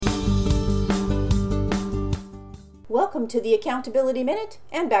Welcome to the Accountability Minute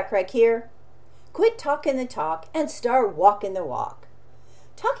and Backrack here. Quit talking the talk and start walking the walk.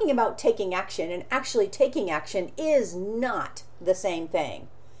 Talking about taking action and actually taking action is not the same thing.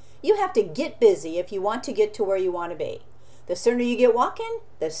 You have to get busy if you want to get to where you want to be. The sooner you get walking,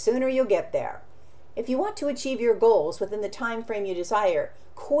 the sooner you'll get there. If you want to achieve your goals within the time frame you desire,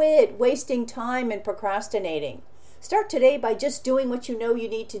 quit wasting time and procrastinating. Start today by just doing what you know you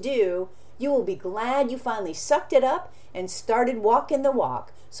need to do. You will be glad you finally sucked it up and started walking the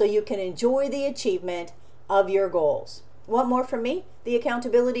walk so you can enjoy the achievement of your goals. Want more from me, the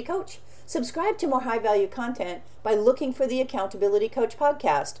Accountability Coach? Subscribe to more high-value content by looking for the Accountability Coach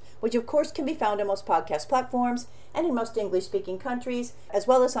podcast, which of course can be found on most podcast platforms and in most English-speaking countries, as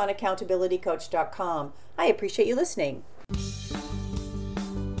well as on accountabilitycoach.com. I appreciate you listening.